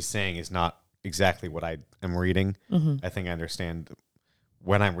what she is saying is not exactly what I am reading. Mm-hmm. I think I understand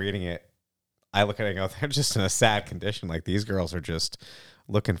when I'm reading it, I look at it and go, they're just in a sad condition. Like, these girls are just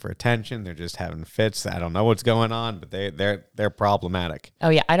looking for attention. They're just having fits. I don't know what's going on, but they're problematic. Oh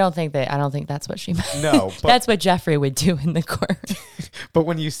yeah, I don't think that's what she meant. No, but, that's what Jeffrey would do in the court. But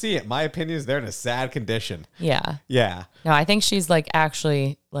when you see it, my opinion is they're in a sad condition. Yeah. Yeah. No, I think she's like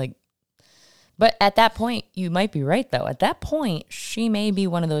actually like. But at that point, you might be right though. At that point, she may be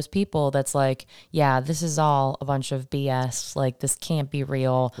one of those people that's like, yeah, this is all a bunch of BS. Like, this can't be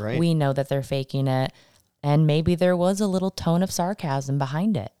real. Right. We know that they're faking it. And maybe there was a little tone of sarcasm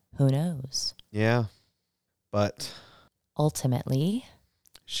behind it. Who knows? Yeah. But ultimately,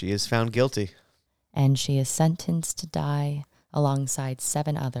 she is found guilty. And she is sentenced to die alongside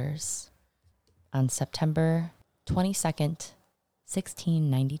 7 others on September 22nd,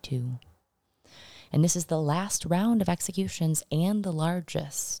 1692. And this is the last round of executions and the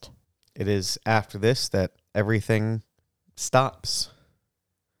largest. It is after this that everything stops.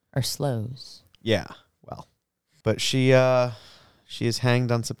 Or slows. Yeah. Well, but she is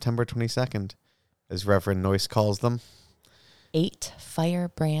hanged on September 22nd, as Reverend Noyce calls them. 8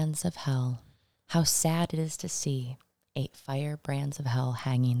 firebrands of hell. How sad it is to see 8 firebrands of hell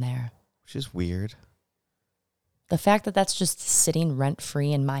hanging there. Which is weird. The fact that that's just sitting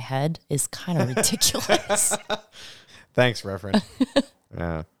rent-free in my head is kind of ridiculous. Thanks, Reverend.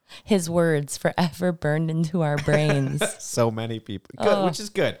 Yeah. His words forever burned into our brains. So many people. Good, which is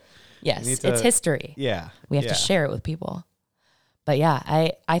good. Yes, it's history. Yeah. We have to share it with people. But yeah,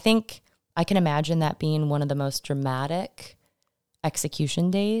 I think I can imagine that being one of the most dramatic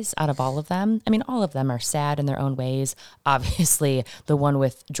execution days out of all of them. I mean, all of them are sad in their own ways. Obviously, the one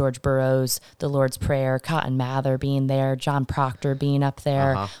with George Burroughs, The Lord's Prayer, Cotton Mather being there, John Proctor being up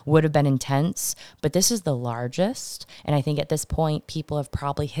there would have been intense. But this is the largest. And I think at this point, people have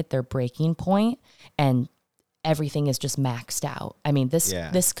probably hit their breaking point and everything is just maxed out. I mean,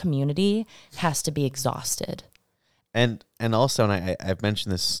 this community has to be exhausted. And also, and I've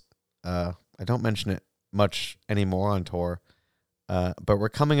mentioned this, I don't mention it much anymore on tour, but we're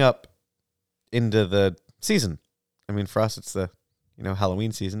coming up into the season. I mean, for us, it's the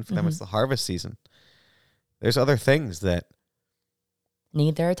Halloween season. For them, it's the harvest season. There's other things that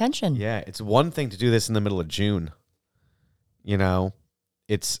need their attention. Yeah, it's one thing to do this in the middle of June.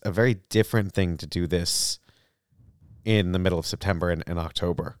 It's a very different thing to do this in the middle of September and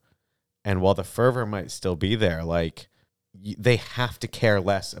October. And while the fervor might still be there, like, they have to care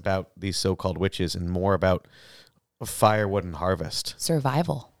less about these so-called witches and more about firewood and harvest.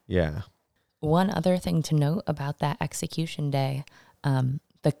 Survival. Yeah. One other thing to note about that execution day,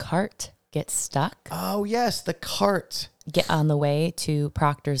 the cart gets stuck. Oh, yes, the cart. Get on the way to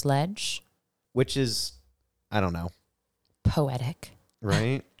Proctor's Ledge. Which is, I don't know. Poetic.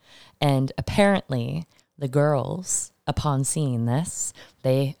 Right? And apparently, the girls, upon seeing this,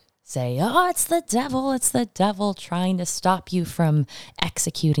 they say, oh, it's the devil trying to stop you from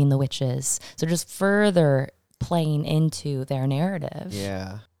executing the witches. So just further playing into their narrative.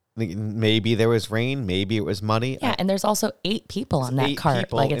 Yeah. Maybe there was rain, maybe it was muddy. Yeah, and there's also 8 people on that cart. 8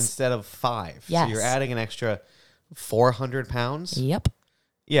 people like it's, instead of 5. Yes. So you're adding an extra 400 pounds? Yep.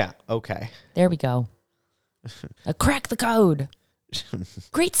 Yeah, okay. There we go. Crack the code.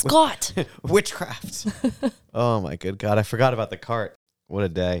 Great Scott. Witchcraft. Oh my good God, I forgot about the cart. What a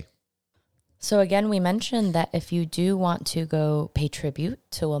day. So again, we mentioned that if you do want to go pay tribute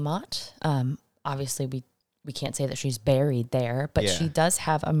to Wilmot, obviously we we can't say that she's buried there, but Yeah. she does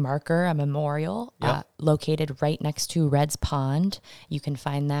have a marker, a memorial located right next to Red's Pond. You can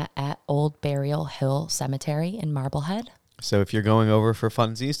find that at Old Burial Hill Cemetery in Marblehead. So if you're going over for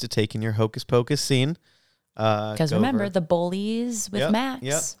funsies to take in your Hocus Pocus scene, because remember, the Bullies with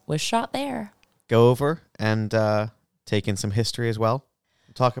Max was shot there. Go over and take in some history as well.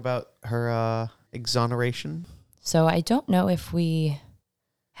 Talk about her exoneration. So I don't know if we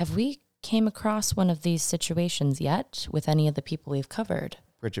came across one of these situations yet with any of the people we've covered.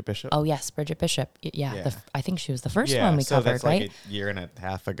 Bridget Bishop. Oh, yes, Bridget Bishop. Yeah. I think she was the first one we covered, that's right? like a year and a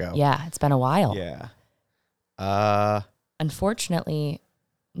half ago. Yeah, it's been a while. Yeah. Unfortunately,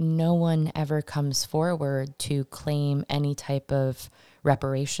 no one ever comes forward to claim any type of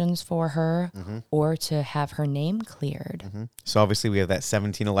reparations for her or to have her name cleared. So obviously we have that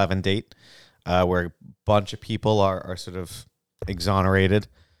 1711 date where a bunch of people are sort of exonerated.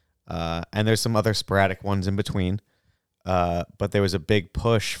 And there's some other sporadic ones in between. But there was a big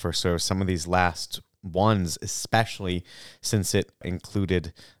push for sort of some of these last ones, especially since it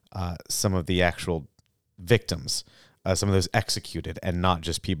included some of the actual victims, some of those executed, and not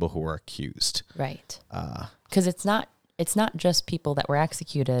just people who were accused. Right. Because it's not just people that were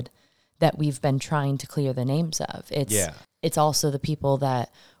executed that we've been trying to clear the names of. It's also the people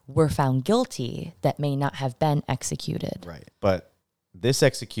that were found guilty that may not have been executed. Right. But this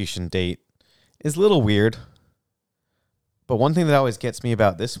execution date is a little weird. But one thing that always gets me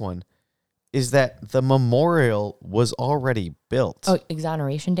about this one is that the memorial was already built. Oh,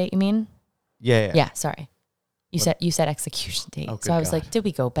 exoneration date, you mean? Yeah. Yeah, sorry. You said execution date. Oh, so I was God. like, did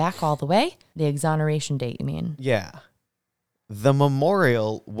we go back all the way? The exoneration date, you mean? Yeah. The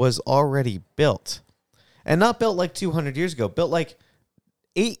memorial was already built. And not built like 200 years ago, built like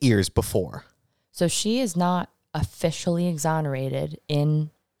 8 years before. So she is not officially exonerated in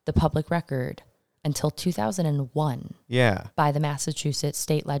the public record until 2001 by the Massachusetts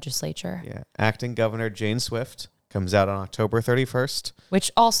state legislature. Yeah. Acting Governor Jane Swift comes out on October 31st. Which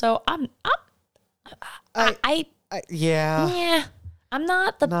also, I'm not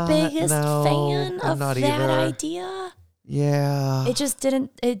the biggest fan of that idea. Yeah. It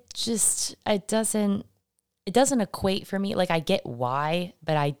doesn't equate for me. Like, I get why,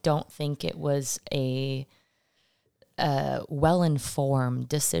 but I don't think it was a well-informed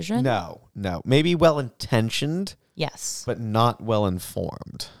decision. No. Maybe well-intentioned. Yes. But not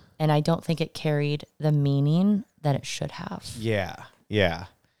well-informed. And I don't think it carried the meaning that it should have. Yeah.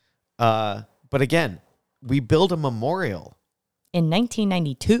 But again, we build a memorial. In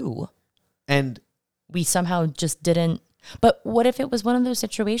 1992. And we somehow just didn't. But what if it was one of those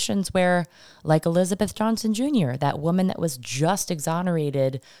situations where, like Elizabeth Johnson Jr., that woman that was just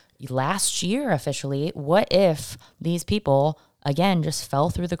exonerated last year officially, what if these people, again, just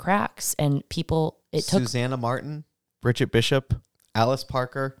fell through the cracks and Susanna Martin, Bridget Bishop, Alice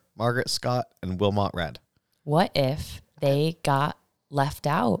Parker, Margaret Scott, and Wilmot Red. What if they got left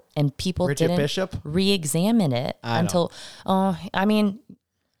out and people didn't re-examine it until,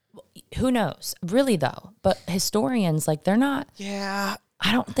 who knows? Really, though. But historians, they're not. Yeah.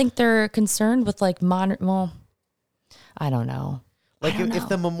 I don't think they're concerned with, modern. Well, I don't know. If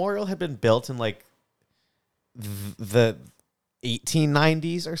the memorial had been built in, the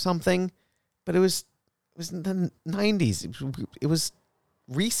 1890s or something, but it was in the 90s. It was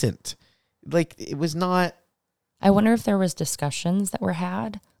recent. It was not. I wonder if there was discussions that were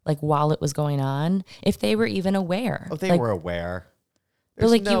had, while it was going on, if they were even aware. Oh, they were aware.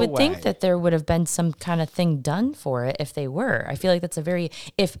 But you would think that there would have been some kind of thing done for it if they were. I feel like that's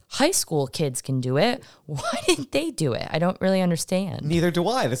if high school kids can do it, why didn't they do it? I don't really understand. Neither do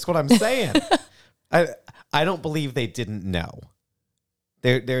I. That's what I'm saying. I don't believe they didn't know.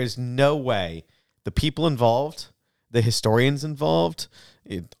 There is no way. The people involved, the historians involved,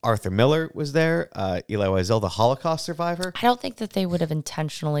 Arthur Miller was there, Eli Wiesel, the Holocaust survivor. I don't think that they would have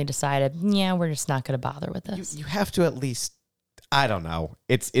intentionally decided, we're just not going to bother with this. You have to at least, I don't know.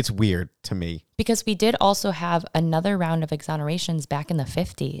 It's weird to me. Because we did also have another round of exonerations back in the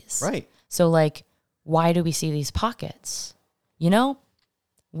 50s. Right. So, why do we see these pockets?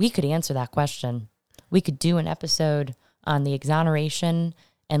 We could answer that question. We could do an episode on the exoneration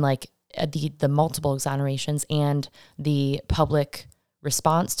and, the multiple exonerations and the public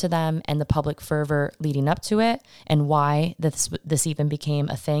response to them and the public fervor leading up to it and why this even became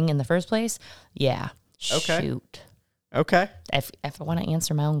a thing in the first place. Yeah. Okay. Shoot. Okay. If I want to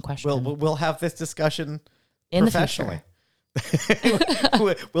answer my own question. We'll have this discussion in professionally. The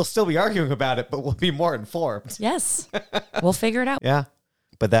future. We'll still be arguing about it, but we'll be more informed. Yes. We'll figure it out. Yeah.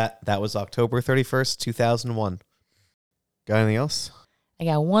 But that was October 31st, 2001. Got anything else? I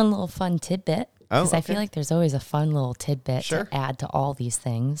got one little fun tidbit. Oh, Because I feel like there's always a fun little tidbit Sure. to add to all these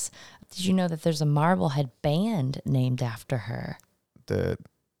things. Did you know that there's a Marblehead band named after her?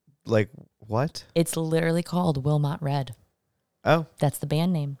 What? It's literally called Wilmot Red. Oh, That's the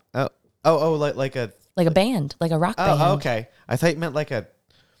band name. like a. Like a band, like a rock band. Oh, okay. I thought you meant like a.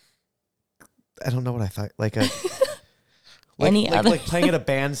 I don't know what I thought. Like a. Like playing at a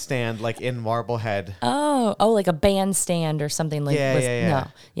bandstand, like in Marblehead. Oh, like a bandstand or something like.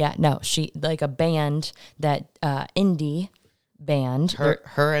 No. She like a band that indie band.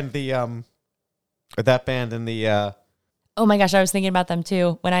 Her and the or that band and the. Oh my gosh, I was thinking about them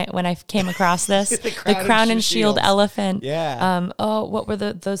too when I came across this. The the Crown and Shield Elephant. Yeah. What were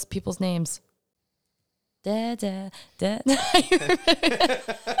those people's names? Captain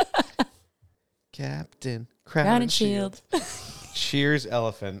Crown and Shield. Cheers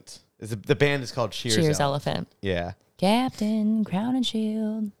Elephant. The band is called Cheers Elephant. Yeah. Captain Crown and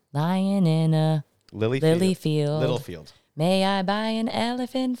Shield, lying in a Lily field. Littlefield. May I buy an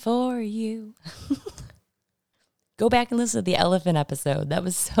elephant for you? Go back and listen to the elephant episode. That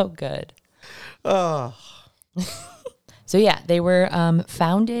was so good. Oh. So yeah, they were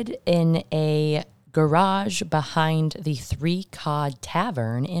founded in a garage behind the Three Cod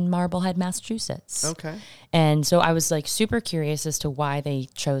Tavern in Marblehead, Massachusetts. Okay. And so I was like super curious as to why they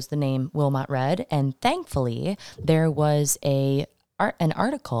chose the name Wilmot Red. And thankfully, there was an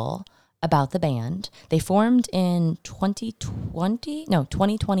article about the band. They formed in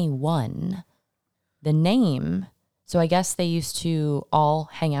 2021. The name, so I guess they used to all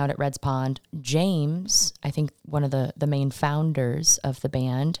hang out at Red's Pond. James, I think one of the main founders of the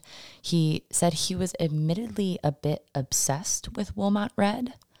band, he said he was admittedly a bit obsessed with Wilmot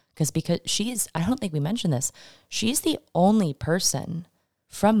Red because she's, I don't think we mentioned this, she's the only person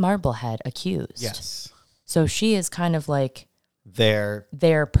from Marblehead accused. Yes. So she is kind of like their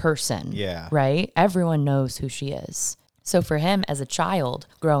person. Yeah. Right? Everyone knows who she is. So for him as a child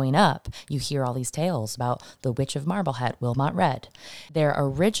growing up, you hear all these tales about the Witch of Marblehead, Wilmot Red. Their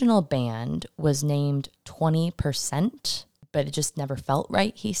original band was named 20%, but it just never felt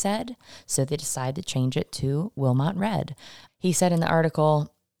right, he said. So they decided to change it to Wilmot Red. He said in the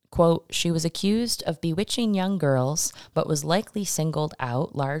article, quote, she was accused of bewitching young girls, but was likely singled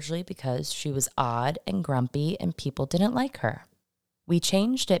out largely because she was odd and grumpy and people didn't like her. We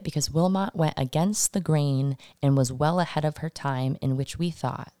changed it because Wilmot went against the grain and was well ahead of her time, in which we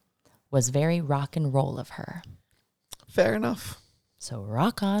thought was very rock and roll of her. Fair enough. So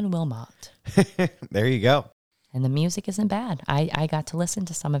rock on, Wilmot. There you go. And the music isn't bad. I got to listen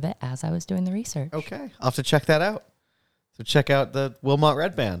to some of it as I was doing the research. Okay. I'll have to check that out. So check out the Wilmot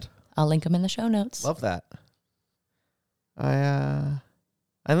Red Band. I'll link them in the show notes. Love that. I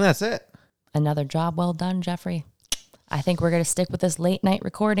think that's it. Another job well done, Jeffrey. I think we're going to stick with this late night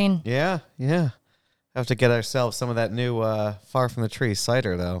recording. Yeah. Have to get ourselves some of that new Far From the Tree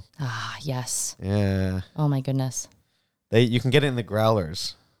cider, though. Ah, yes. Yeah. Oh, my goodness. You can get it in the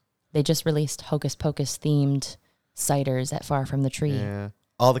growlers. They just released Hocus Pocus themed ciders at Far From the Tree. Yeah.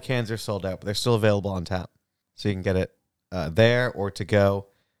 All the cans are sold out, but they're still available on tap. So you can get it there or to go.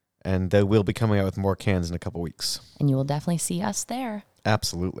 And they will be coming out with more cans in a couple weeks. And you will definitely see us there.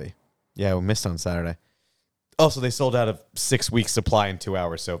 Absolutely. Yeah, we missed on Saturday. Also, they sold out of 6 weeks supply in 2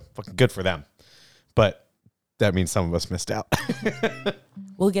 hours, so fucking good for them. But that means some of us missed out.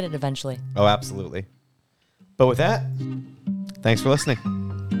 We'll get it eventually. Oh, absolutely. But with that, thanks for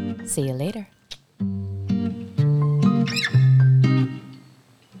listening. See you later.